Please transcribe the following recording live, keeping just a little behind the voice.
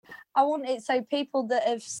I want it so people that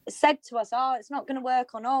have said to us, oh, it's not going to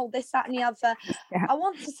work on all this, that and the other. Yeah. I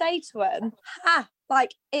want to say to them,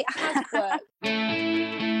 like it has worked.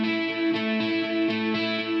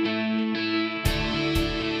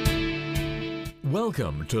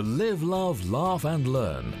 Welcome to Live, Love, Laugh and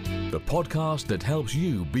Learn, the podcast that helps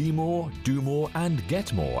you be more, do more and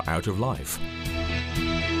get more out of life.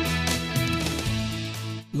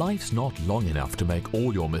 Life's not long enough to make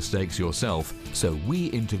all your mistakes yourself, so we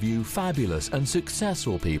interview fabulous and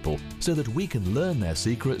successful people so that we can learn their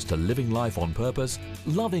secrets to living life on purpose,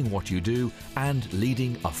 loving what you do and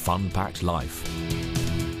leading a fun-packed life.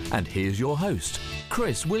 And here's your host,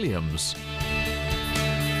 Chris Williams.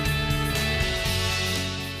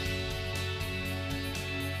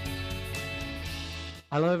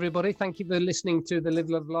 Hello, everybody. Thank you for listening to the Live,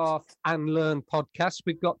 Love, Laugh and Learn podcast.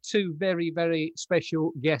 We've got two very, very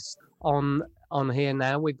special guests on here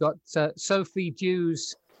now. We've got Sophie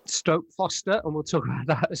Dews / Foster, and we'll talk about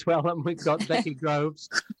that as well. And we've got Becky Groves.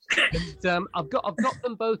 And, I've got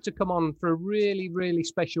them both to come on for a really, really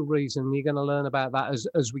special reason. You're going to learn about that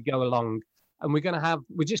as we go along. And we're just going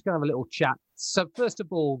to have a little chat. So first of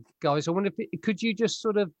all, guys, I wonder could you just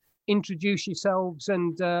sort of introduce yourselves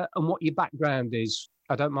and what your background is?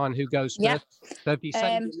 I don't mind who goes first. So if you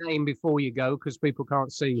say your name before you go, because people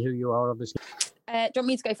can't see who you are, obviously. Do you want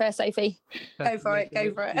me to go first, Sophie? Go for it.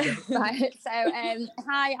 Right. So,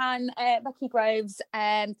 hi, I'm Becky Groves.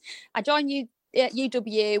 I joined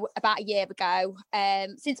UW about a year ago.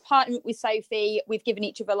 Since partnering with Sophie, we've given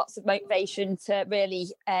each other lots of motivation to really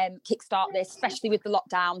kickstart this, especially with the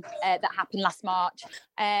lockdown that happened last March.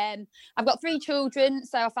 I've got 3 children,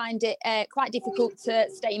 so I find it quite difficult to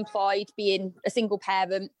stay employed being a single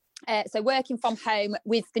parent. So working from home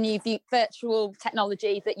with the new virtual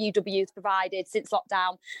technology that UW has provided since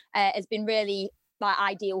lockdown has been really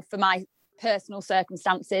ideal for my personal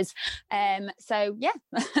circumstances. So yeah.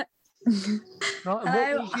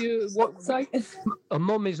 Right. A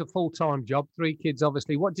mum is a full-time job, 3 kids,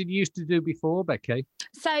 obviously. What did you used to do before, Becky?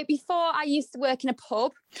 So before I used to work in a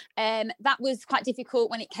pub. That was quite difficult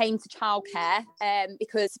when it came to childcare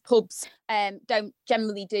because pubs don't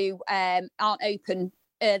generally aren't open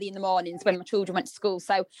early in the mornings when my children went to school.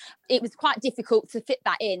 So it was quite difficult to fit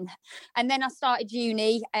that in. And then I started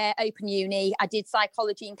open uni. I did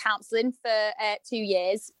psychology and counselling for 2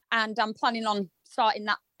 years. And I'm planning on starting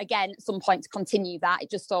that again at some point to continue that.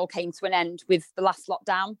 It just all came to an end with the last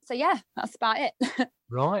lockdown. So yeah, that's about it.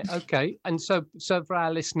 Right. Okay. And so for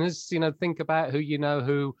our listeners, think about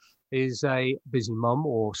who is a busy mum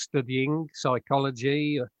or studying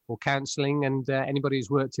psychology or counselling, and anybody who's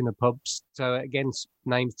worked in a pub. So again,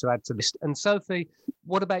 names to add to this. And Sophie,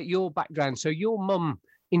 what about your background? So your mum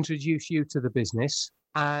introduced you to the business.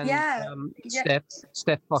 And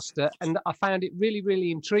Steph Foster, and I found it really,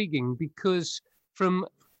 really intriguing because from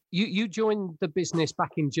you joined the business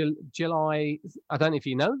back in July. I don't know if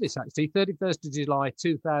you know this actually, 31st of July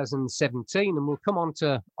 2017, and we'll come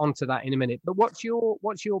onto that in a minute. But what's your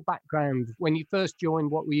background when you first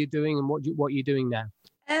joined? What were you doing, and what are you doing now?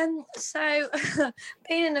 So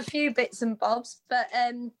been in a few bits and bobs, but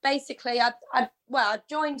basically I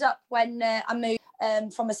joined up when I moved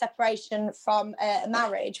from a separation from a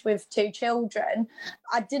marriage with 2 children.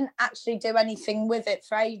 I didn't actually do anything with it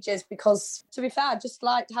for ages because, to be fair, I just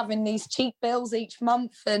liked having these cheap bills each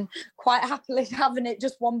month and quite happily having it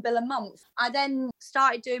just 1 bill a month. I then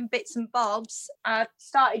started doing bits and bobs. I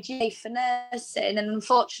started uni for nursing, and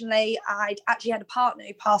unfortunately I'd actually had a partner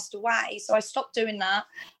who passed away, so I stopped doing that.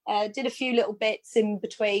 Did a few little bits in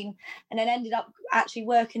between, and then ended up actually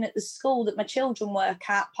working at the school that my children work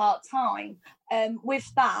at part-time.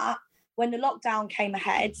 With that, when the lockdown came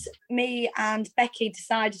ahead, me and Becky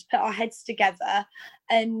decided to put our heads together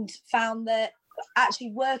and found that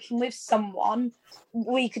actually working with someone,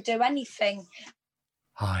 we could do anything.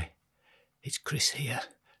 Hi, it's Chris here.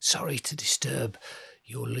 Sorry to disturb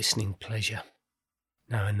your listening pleasure.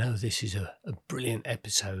 Now, I know this is a brilliant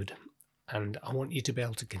episode, and I want you to be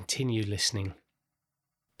able to continue listening,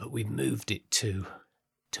 but we've moved it to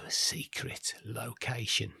a secret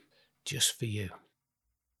location just for you.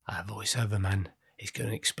 Our voiceover man is going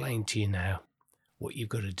to explain to you now what you've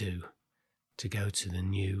got to do to go to the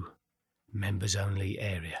new members only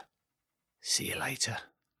area. See you later.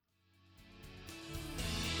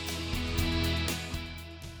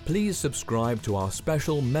 Please subscribe to our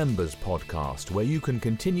special members podcast where you can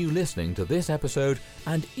continue listening to this episode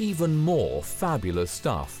and even more fabulous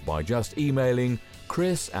stuff by just emailing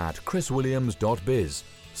chris@chriswilliams.biz.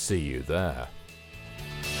 See you there.